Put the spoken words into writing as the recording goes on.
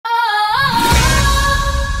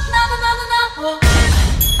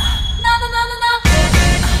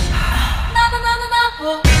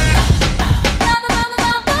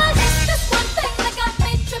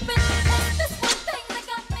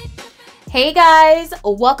Hey guys,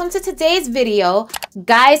 welcome to today's video.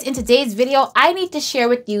 Guys, in today's video, I need to share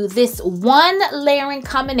with you this one layering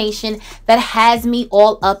combination that has me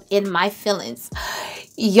all up in my feelings.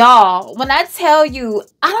 Y'all, when I tell you,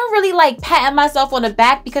 I don't really like patting myself on the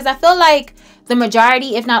back because I feel like the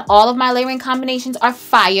majority, if not all of my layering combinations are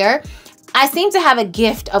fire. I seem to have a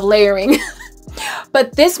gift of layering.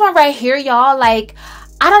 But this one right here, y'all, like,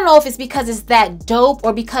 I don't know if it's because it's that dope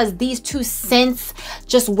or because these two scents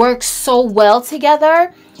just work so well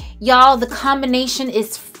together. Y'all, the combination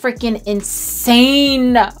is freaking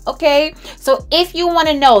insane, okay? So if you want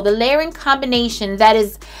to know the layering combination that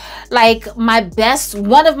is like my best,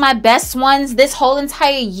 one of my best ones this whole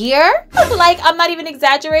entire year, like I'm not even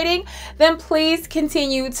exaggerating, then please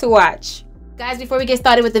continue to watch. Guys, before we get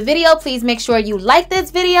started with the video, please make sure you like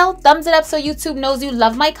this video, thumbs it up so YouTube knows you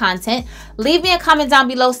love my content, leave me a comment down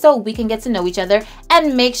below so we can get to know each other,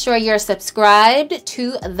 and make sure you're subscribed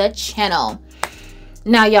to the channel.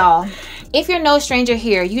 Now, y'all, if you're no stranger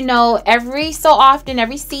here, you know every so often,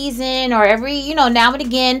 every season, or every, now and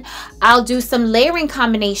again, I'll do some layering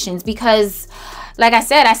combinations because, like I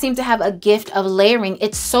said, I seem to have a gift of layering.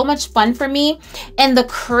 It's so much fun for me. And the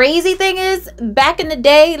crazy thing is, back in the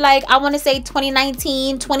day, like I want to say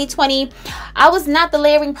 2019, 2020, I was not the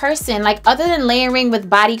layering person. Like, other than layering with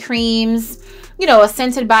body creams, a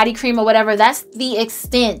scented body cream or whatever, that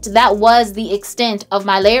was the extent of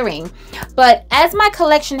my layering. But as my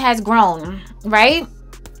collection has grown, right?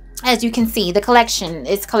 As you can see, the collection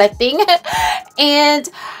is collecting. And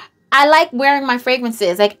I like wearing my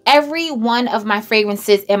fragrances. Like, every one of my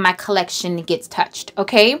fragrances in my collection gets touched,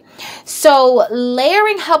 okay? So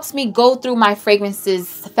layering helps me go through my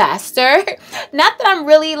fragrances faster. Not that I'm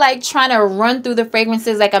really like trying to run through the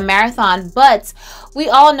fragrances like a marathon, but we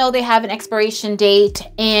all know they have an expiration date,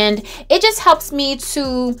 and it just helps me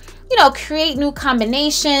to, create new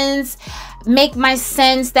combinations, make my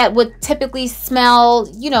scents that would typically smell,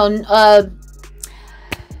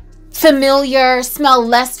 familiar, smell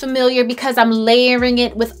less familiar because I'm layering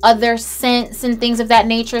it with other scents and things of that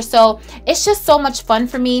nature. So it's just so much fun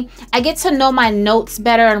for me. I get to know my notes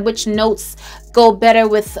better and which notes go better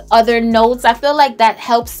with other notes. I feel like that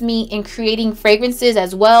helps me in creating fragrances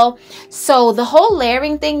as well. So the whole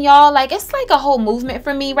layering thing, y'all, like, it's like a whole movement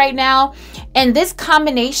for me right now. And this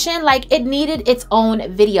combination, like, it needed its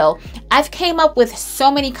own video. I've came up with so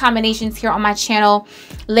many combinations here on my channel,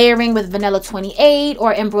 layering with Vanilla 28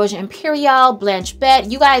 or Ambrosia Imperial, Blanche Bet.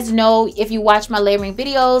 You guys know, if you watch my layering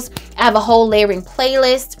videos, I have a whole layering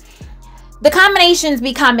playlist. The combinations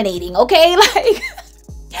be combinating, okay? Like,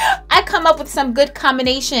 I come up with some good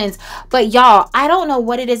combinations, but y'all, I don't know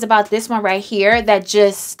what it is about this one right here that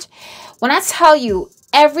just, when I tell you,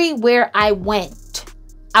 everywhere I went,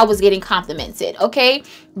 I was getting complimented, okay?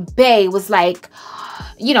 Bae was like,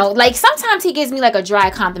 like, sometimes he gives me like a dry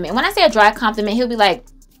compliment. When I say a dry compliment, he'll be like,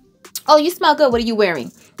 oh, you smell good. What are you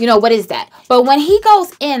wearing? What is that? But when he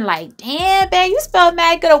goes in like, damn, babe, you smell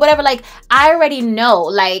mad good or whatever, like, I already know,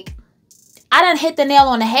 like, I done hit the nail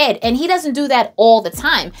on the head. And he doesn't do that all the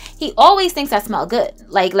time. He always thinks I smell good.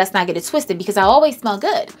 Like, let's not get it twisted because I always smell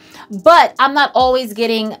good. But I'm not always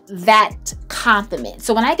getting that compliment.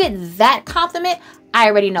 So when I get that compliment, I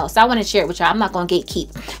already know. So I want to share it with y'all. I'm not going to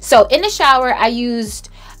gatekeep. So in the shower, I used,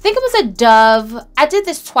 I think it was a Dove. I did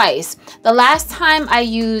this twice. The last time I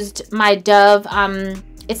used my Dove,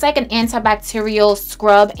 it's like an antibacterial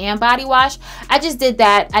scrub and body wash. I just did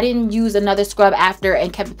that. I didn't use another scrub after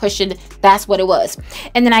and kept pushing. That's what it was.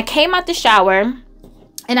 And then I came out the shower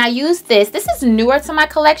and I used this. This is newer to my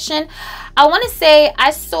collection. I want to say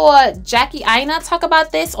I saw Jackie Aina talk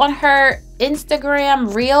about this on her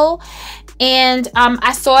Instagram reel. And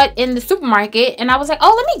I saw it in the supermarket and I was like,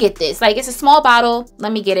 oh, let me get this. Like, it's a small bottle.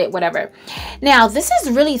 Let me get it, whatever. Now, this is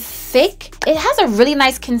really thick. It has a really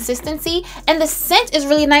nice consistency and the scent is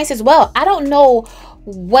really nice as well. I don't know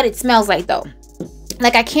what it smells like though.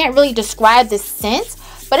 Like, I can't really describe this scent,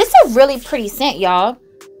 but it's a really pretty scent, y'all.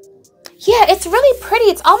 Yeah, it's really pretty.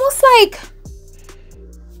 It's almost like,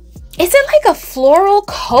 is it like a floral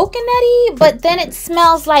coconutty, but then it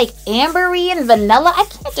smells like ambery and vanilla? I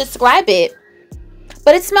can't describe it,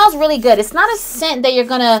 but it smells really good. It's not a scent that you're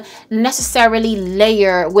gonna necessarily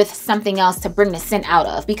layer with something else to bring the scent out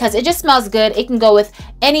of because it just smells good. It can go with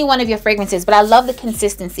any one of your fragrances, but I love the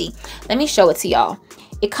consistency. Let me show it to y'all.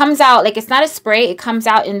 It comes out like, it's not a spray. It comes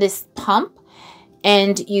out in this pump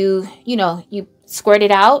and you squirt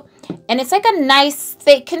it out. And it's like a nice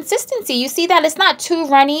thick consistency. You see that? It's not too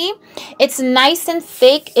runny. It's nice and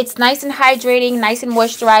thick. It's nice and hydrating, nice and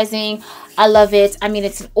moisturizing. I love it. I mean,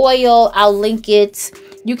 it's an oil. I'll link it.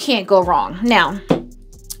 You can't go wrong. Now,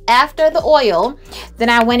 after the oil, then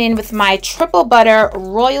I went in with my Triple Butter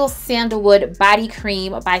Royal Sandalwood Body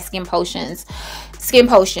Cream by Skin Potion.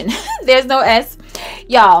 There's no S.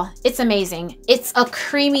 Y'all, it's amazing. It's a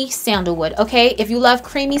creamy sandalwood, okay? If you love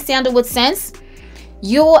creamy sandalwood scents,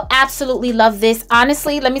 you will absolutely love this.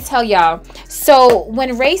 Honestly, let me tell y'all. So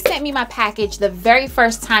when Ray sent me my package, the very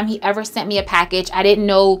first time he ever sent me a package, I didn't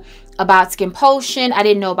know about Skin Potion. I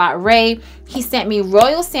didn't know about Ray. He sent me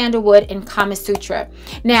Royal Sandalwood and Kama Sutra.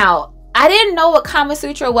 Now, I didn't know what Kama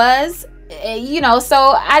Sutra was, you know, so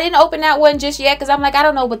I didn't open that one just yet because I'm like, I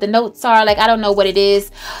don't know what the notes are. Like, I don't know what it is.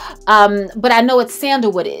 But I know what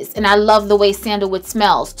sandalwood is, and I love the way sandalwood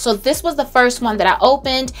smells. So this was the first one that I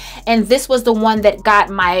opened, and this was the one that got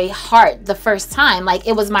my heart the first time. Like,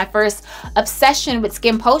 it was my first obsession with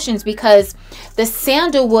Skin Potions because the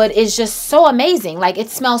sandalwood is just so amazing. Like, it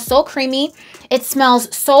smells so creamy. It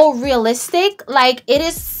smells so realistic. Like, it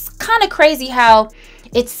is kind of crazy how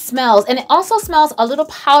it smells. And it also smells a little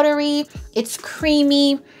powdery. It's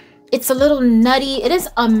creamy. It's a little nutty. It is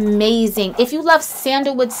amazing. If you love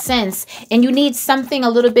sandalwood scents and you need something a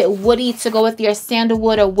little bit woody to go with your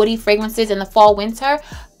sandalwood or woody fragrances in the fall, winter,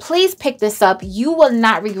 please pick this up. You will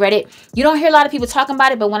not regret it. You don't hear a lot of people talking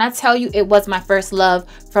about it, but when I tell you, it was my first love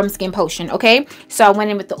from Skin Potion, okay? So I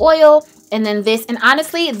went in with the oil and then this. And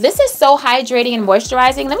honestly, this is so hydrating and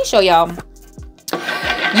moisturizing. Let me show y'all.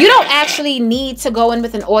 You don't actually need to go in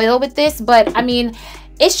with an oil with this, but I mean,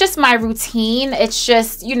 it's just my routine. It's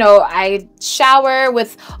just, you know, I shower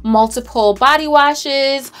with multiple body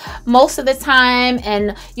washes most of the time,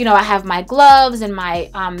 and you know, I have my gloves and my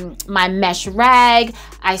my mesh rag.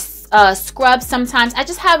 I scrub sometimes. I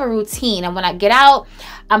just have a routine, and when I get out,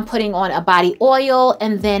 I'm putting on a body oil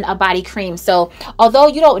and then a body cream. So although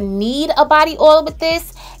you don't need a body oil with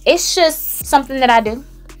this, it's just something that I do.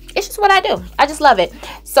 It's just what I do. I just love it.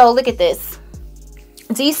 So look at this.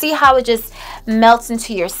 Do you see how it just melts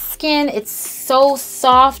into your skin? It's so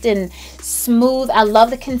soft and smooth. I love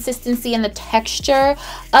the consistency and the texture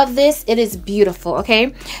of this. It is beautiful,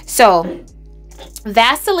 okay? So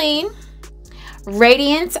Vaseline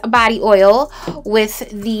Radiant Body Oil with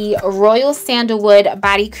the Royal Sandalwood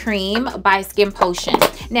Body Cream by Skin Potion.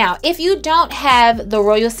 Now, if you don't have the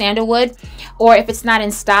Royal Sandalwood, or if it's not in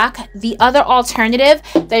stock, the other alternative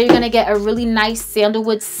that you're going to get a really nice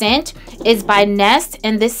sandalwood scent is by Nest,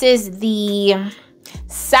 and this is the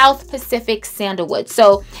South Pacific Sandalwood.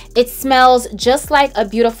 So it smells just like a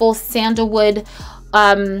beautiful sandalwood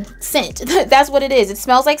scent. That's what it is. It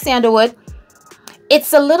smells like sandalwood.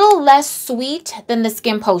 It's a little less sweet than the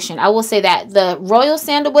Skin Potion. I will say that. The Royal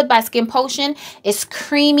Sandalwood by Skin Potion is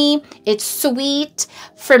creamy. It's sweet.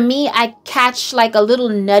 For me, I catch like a little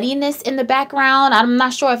nuttiness in the background. I'm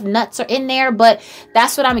not sure if nuts are in there, but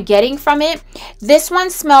that's what I'm getting from it. This one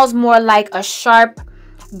smells more like a sharp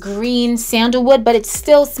green sandalwood, but it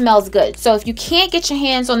still smells good. So if you can't get your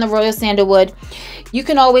hands on the Royal Sandalwood, you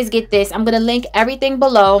can always get this. I'm going to link everything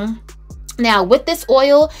below. Now, with this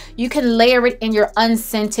oil, you can layer it in your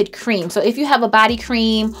unscented cream. So if you have a body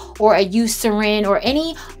cream or a Eucerin or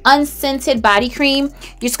any unscented body cream,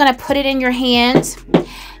 you're just going to put it in your hand,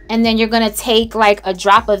 and then you're going to take like a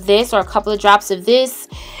drop of this or a couple of drops of this,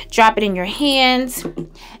 drop it in your hands,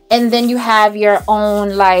 and then you have your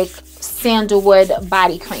own like sandalwood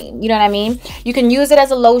body cream. You know what I mean? You can use it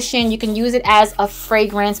as a lotion. You can use it as a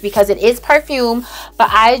fragrance because it is perfume, but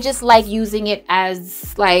I just like using it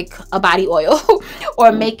as like a body oil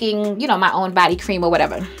or making, you know, my own body cream or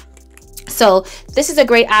whatever. So this is a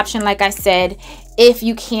great option, like I said, if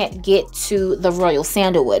you can't get to the Royal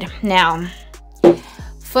Sandalwood. Now,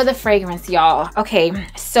 for the fragrance, y'all. Okay,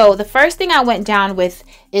 so the first thing I went down with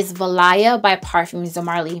is Valaya by Parfums de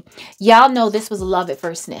Marly. Y'all know this was love at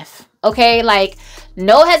first sniff. Okay, like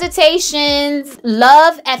no hesitations,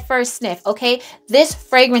 love at first sniff. Okay, this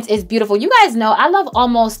fragrance is beautiful. You guys know I love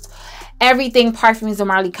almost everything Parfums de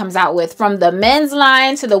Marly comes out with, from the men's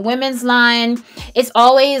line to the women's line. It's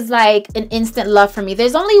always like an instant love for me.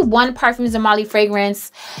 There's only one Parfums de Marly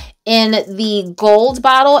fragrance in the gold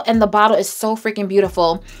bottle, and the bottle is so freaking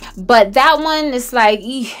beautiful, but that one is like,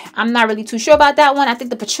 I'm not really too sure about that one. I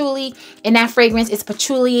think the patchouli in that fragrance is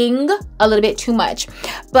patchouliing a little bit too much.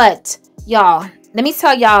 But y'all, let me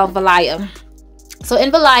tell y'all Valaya. So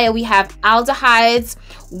in Valaya, we have aldehydes,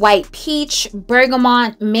 white peach,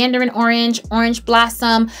 bergamot, mandarin orange, orange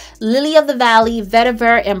blossom, lily of the valley,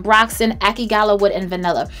 vetiver, ambroxan, akigala wood, and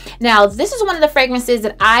vanilla. Now, this is one of the fragrances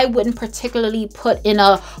that I wouldn't particularly put in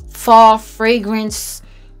a fall fragrance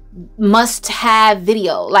must-have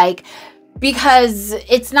video. Like, because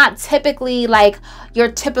it's not typically like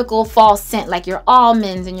your typical fall scent, like your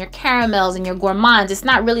almonds and your caramels and your gourmands. It's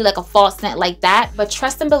not really like a fall scent like that, but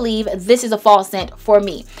trust and believe, this is a fall scent for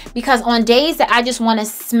me, because on days that I just want to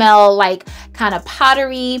smell like kind of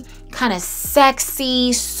powdery, kind of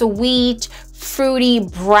sexy, sweet, fruity,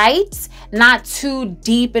 bright, not too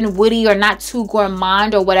deep and woody or not too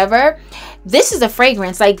gourmand or whatever, this is a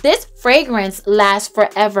fragrance. Like, this fragrance lasts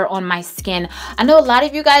forever on my skin. I know a lot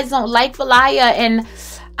of you guys don't like Valaya, and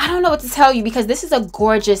I don't know what to tell you, because this is a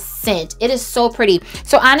gorgeous scent. It is so pretty.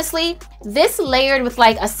 So honestly, this layered with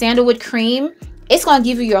like a sandalwood cream, it's gonna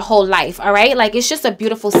give you your whole life. All right, like, it's just a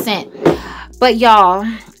beautiful scent. But y'all,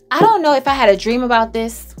 I don't know if I had a dream about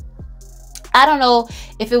this. I don't know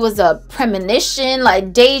if it was a premonition,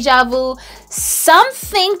 like deja vu.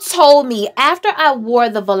 Something told me after I wore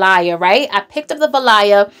the Valaya, right? I picked up the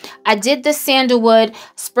Valaya, I did the sandalwood,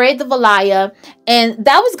 sprayed the Valaya, and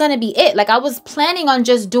that was going to be it. Like, I was planning on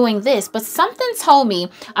just doing this, but something told me,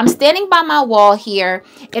 I'm standing by my wall here,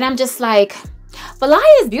 and I'm just like,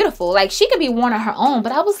 Valaya is beautiful. Like, she could be worn on her own,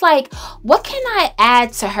 but I was like, what can I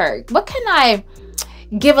add to her? What can I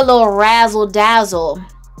give a little razzle dazzle?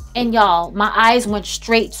 And y'all, my eyes went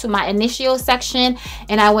straight to my Initio section,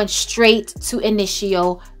 and I went straight to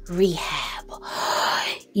Initio Rehab.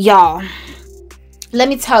 Y'all, let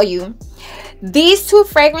me tell you, these two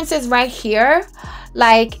fragrances right here,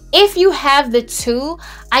 like, if you have the two,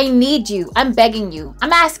 I need you. I'm begging you.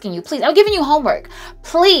 I'm asking you, please. I'm giving you homework.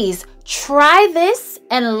 Please try this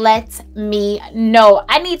and let me know.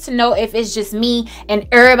 I need to know if it's just me and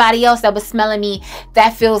everybody else that was smelling me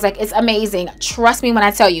that feels like it's amazing. Trust me when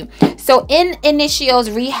I tell you. So in Initio's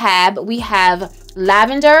Rehab, we have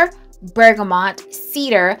lavender, bergamot,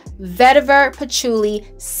 cedar, vetiver, patchouli,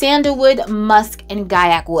 sandalwood, musk, and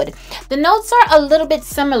gaiac wood. The notes are a little bit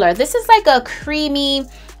similar. This is like a creamy,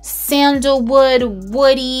 sandalwood,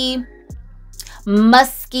 woody,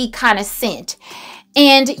 musky kind of scent.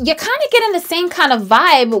 And you're kind of getting the same kind of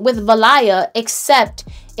vibe with Valaya, except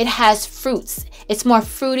it has fruits. It's more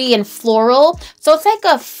fruity and floral. So it's like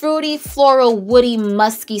a fruity, floral, woody,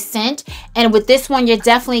 musky scent. And with this one, you're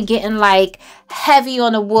definitely getting like heavy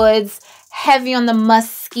on the woods, heavy on the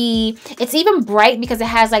musky. It's even bright because it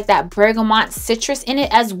has like that bergamot citrus in it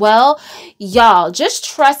as well. Y'all, just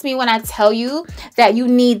trust me when I tell you that you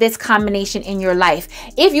need this combination in your life.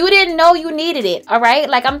 If you didn't know you needed it, all right?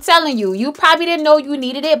 Like, I'm telling you, you probably didn't know you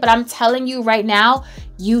needed it, but I'm telling you right now,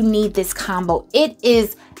 you need this combo. It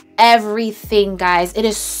is everything, guys. It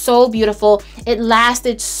is so beautiful. It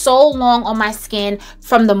lasted so long on my skin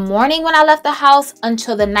from the morning when I left the house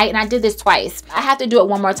until the night, and I did this twice. I have to do it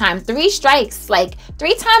one more time. 3 strikes, like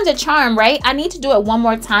 3 times a charm, right? I need to do it one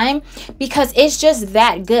more time because it's just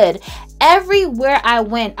that good. Everywhere I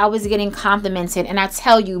went, I was getting complimented, and I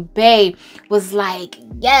tell you, bae was like,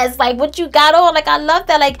 yes, like, what you got on? Like, I love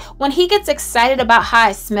that. Like, when he gets excited about how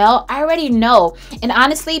I smell, I already know. And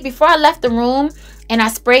honestly, before I left the room and I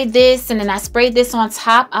sprayed this and then I sprayed this on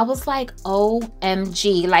top, I was like,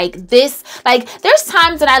 OMG, like this, like, there's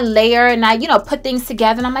times that I layer and I, you know, put things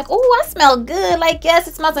together and I'm like, oh, I smell good. Like, yes,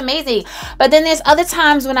 it smells amazing. But then there's other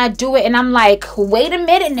times when I do it and I'm like, wait a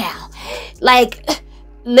minute now. Like,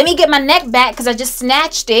 let me get my neck back because I just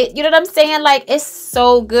snatched it. You know what I'm saying? Like, it's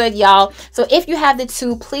so good, y'all. So if you have the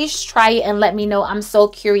two, please try it and let me know. I'm so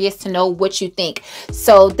curious to know what you think.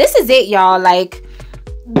 So this is it, y'all. Like,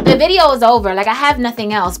 the video is over. Like, I have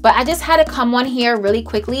nothing else, but I just had to come on here really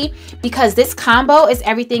quickly because this combo is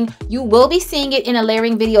everything. You will be seeing it in a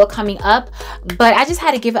layering video coming up, but I just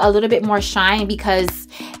had to give it a little bit more shine because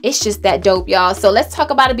it's just that dope, y'all. So let's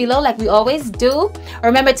talk about it below like we always do.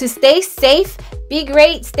 Remember to stay safe, be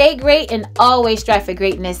great, stay great, and always strive for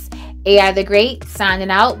greatness. AI the Great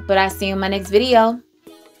signing out, but I'll see you in my next video.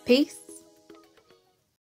 Peace.